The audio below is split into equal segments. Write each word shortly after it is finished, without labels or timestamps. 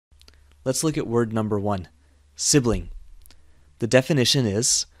Let's look at word number 1, sibling. The definition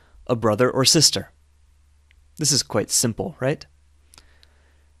is a brother or sister. This is quite simple, right?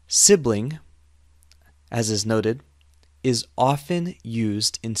 Sibling, as is noted, is often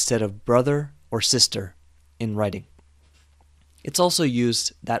used instead of brother or sister in writing. It's also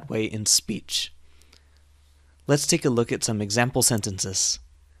used that way in speech. Let's take a look at some example sentences.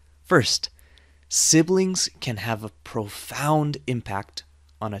 First, siblings can have a profound impact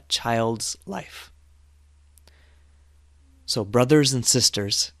on a child's life. So brothers and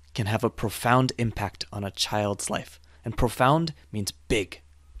sisters can have a profound impact on a child's life. And profound means big.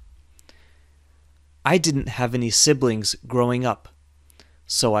 I didn't have any siblings growing up,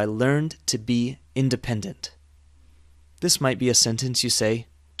 so I learned to be independent. This might be a sentence you say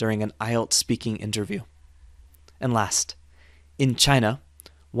during an Ielts speaking interview. And last, in China,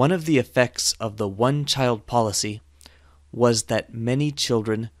 one of the effects of the one-child policy was that many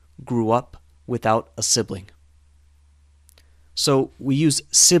children grew up without a sibling. So we use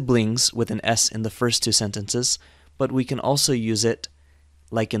siblings with an S in the first two sentences, but we can also use it,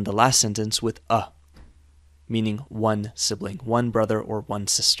 like in the last sentence, with a, meaning one sibling, one brother or one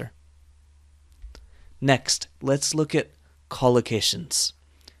sister. Next, let's look at collocations.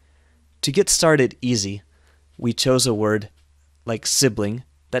 To get started easy, we chose a word like sibling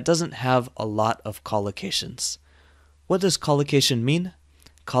that doesn't have a lot of collocations. What does collocation mean?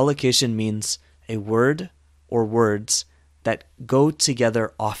 Collocation means a word or words that go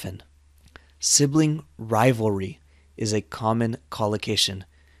together often. Sibling rivalry is a common collocation.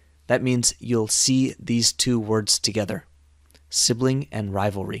 That means you'll see these two words together, sibling and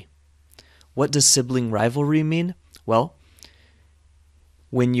rivalry. What does sibling rivalry mean? Well,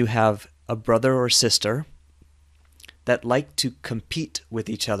 when you have a brother or sister that like to compete with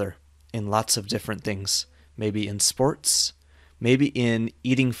each other in lots of different things, maybe in sports, maybe in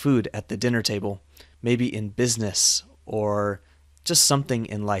eating food at the dinner table, maybe in business or just something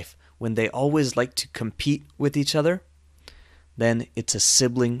in life, when they always like to compete with each other, then it's a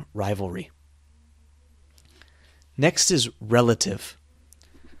sibling rivalry. Next is relative.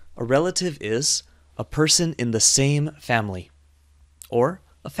 A relative is a person in the same family or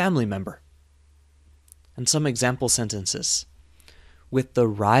a family member. And some example sentences. With the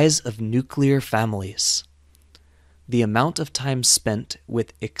rise of nuclear families, the amount of time spent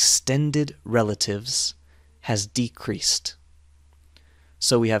with extended relatives has decreased.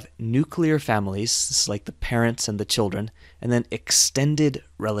 So we have nuclear families, this is like the parents and the children, and then extended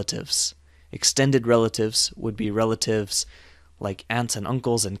relatives. Extended relatives would be relatives like aunts and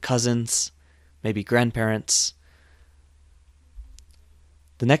uncles and cousins, maybe grandparents.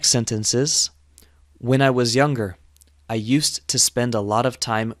 The next sentence is, when I was younger, I used to spend a lot of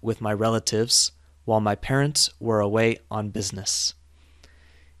time with my relatives while my parents were away on business.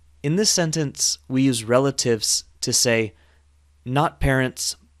 In this sentence, we use relatives to say not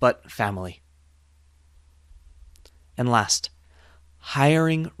parents, but family. And last,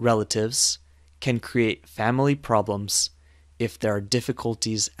 hiring relatives can create family problems if there are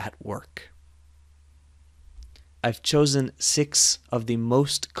difficulties at work. I've chosen 6 of the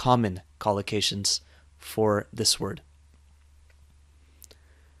most common collocations for this word.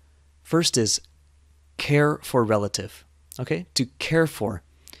 First is care for relative. Okay, to care for.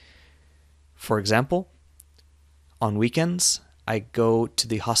 For example, on weekends, I go to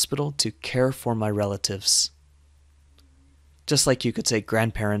the hospital to care for my relatives. Just like you could say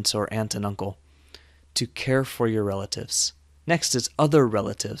grandparents or aunt and uncle, to care for your relatives. Next is other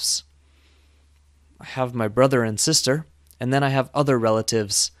relatives. I have my brother and sister, and then I have other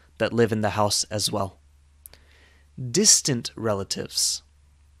relatives that live in the house as well. Distant relatives.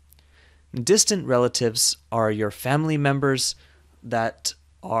 Distant relatives are your family members that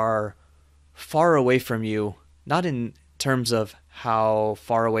are far away from you, not in terms of how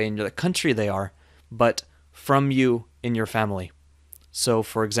far away in the country they are, but from you in your family. So,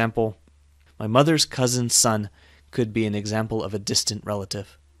 for example, my mother's cousin's son could be an example of a distant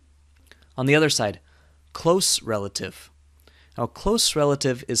relative. On the other side, close relative. Now, close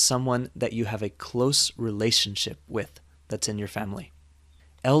relative is someone that you have a close relationship with that's in your family.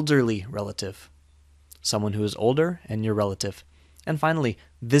 Elderly relative, someone who is older and your relative. And finally,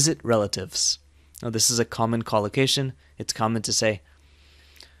 visit relatives. Now, this is a common collocation. It's common to say,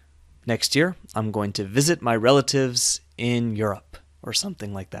 next year, I'm going to visit my relatives in Europe, or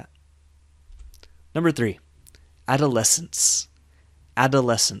something like that. Number 3, adolescence.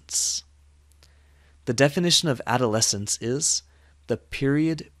 Adolescence. The definition of adolescence is the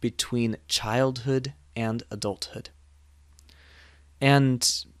period between childhood and adulthood.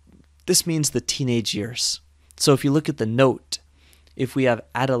 And this means the teenage years. So if you look at the note, if we have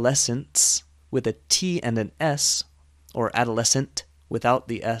adolescents with a T and an S, or adolescent without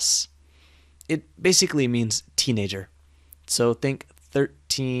the S, it basically means teenager. So think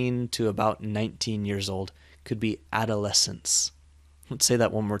 13 to about 19 years old could be adolescence. Let's say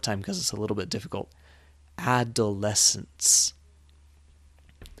that one more time because it's a little bit difficult. Adolescence.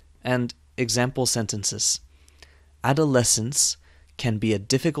 And example sentences. Adolescence can be a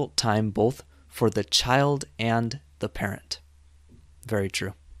difficult time both for the child and the parent. Very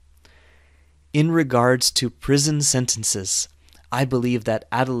true. In regards to prison sentences, I believe that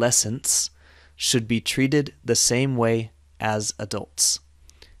adolescents should be treated the same way as adults.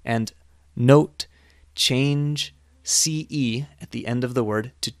 And note, change CE at the end of the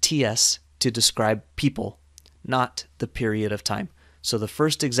word to TS to describe people, not the period of time. So the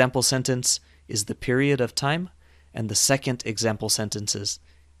first example sentence is the period of time, and the second example sentence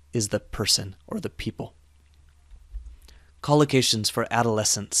is the person or the people. Collocations for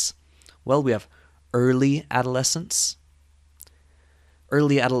adolescence. Well, we have early adolescence.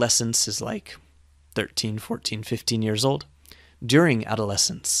 Early adolescence is like 13, 14, 15 years old. During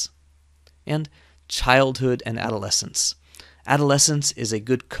adolescence. And childhood and adolescence. Adolescence is a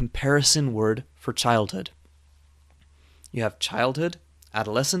good comparison word for childhood. You have childhood,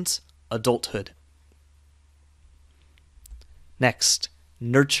 adolescence, adulthood. Next,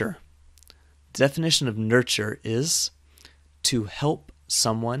 nurture. The definition of nurture is to help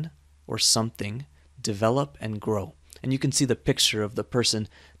someone or something develop and grow. And you can see the picture of the person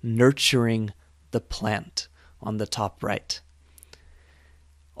nurturing the plant on the top right.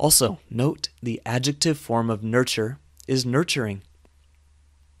 Also, note the adjective form of nurture is nurturing.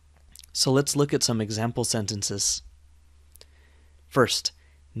 So let's look at some example sentences. First,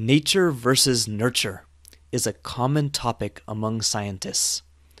 nature versus nurture is a common topic among scientists.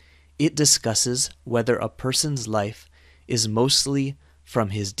 It discusses whether a person's life is mostly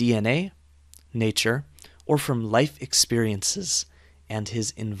from his DNA, nature, or from life experiences and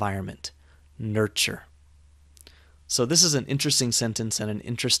his environment, nurture. So this is an interesting sentence and an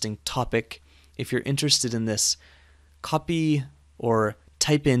interesting topic. If you're interested in this, copy or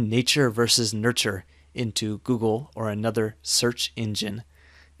type in nature versus nurture into Google or another search engine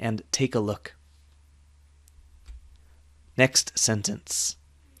and take a look. Next sentence.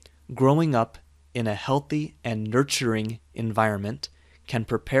 Growing up in a healthy and nurturing environment can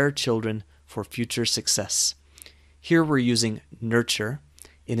prepare children for future success. Here we're using nurture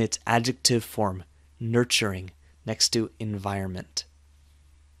in its adjective form, nurturing, next to environment.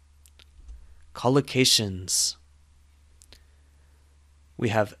 Collocations. We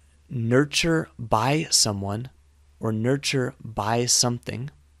have nurture by someone or nurture by something,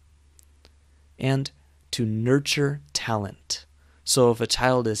 and to nurture talent. So if a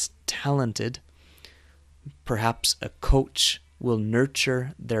child is talented, perhaps a coach will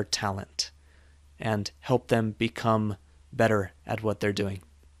nurture their talent and help them become better at what they're doing.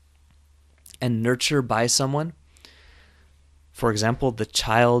 And nurture by someone, for example, the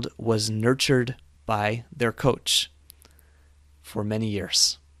child was nurtured by their coach for many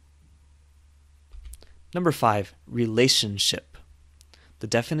years. Number 5, relationship. The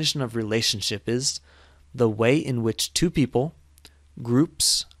definition of relationship is the way in which two people,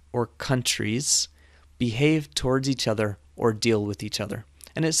 groups, or countries behave towards each other or deal with each other.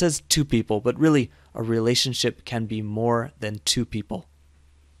 And it says two people, but really a relationship can be more than two people.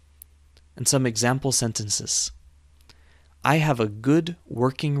 And some example sentences. I have a good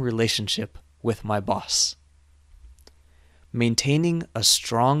working relationship with my boss. Maintaining a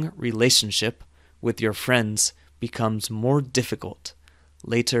strong relationship with your friends becomes more difficult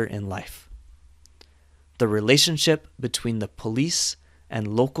later in life. The relationship between the police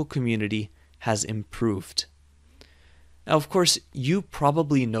and local community has improved. Now, of course, you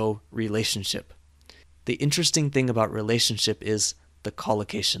probably know relationship. The interesting thing about relationship is the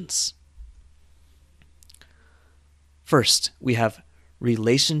collocations. First, we have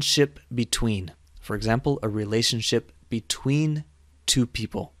relationship between. For example, a relationship between two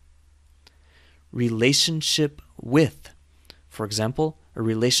people. Relationship with. For example, a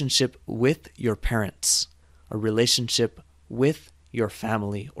relationship with your parents. A relationship with your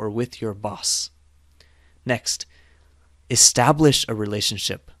family or with your boss. Next, establish a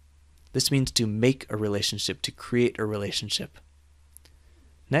relationship. This means to make a relationship, to create a relationship.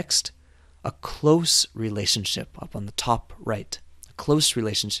 Next, a close relationship up on the top right. A close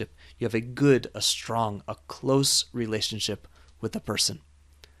relationship. You have a good, a strong, a close relationship with a person.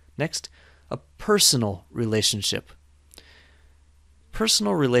 Next, a personal relationship.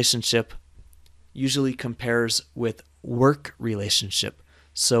 Personal relationship usually compares with work relationship.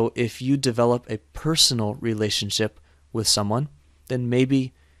 So if you develop a personal relationship with someone, then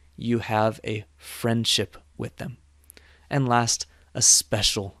maybe you have a friendship with them. And last, a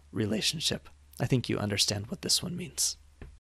special relationship. I think you understand what this one means.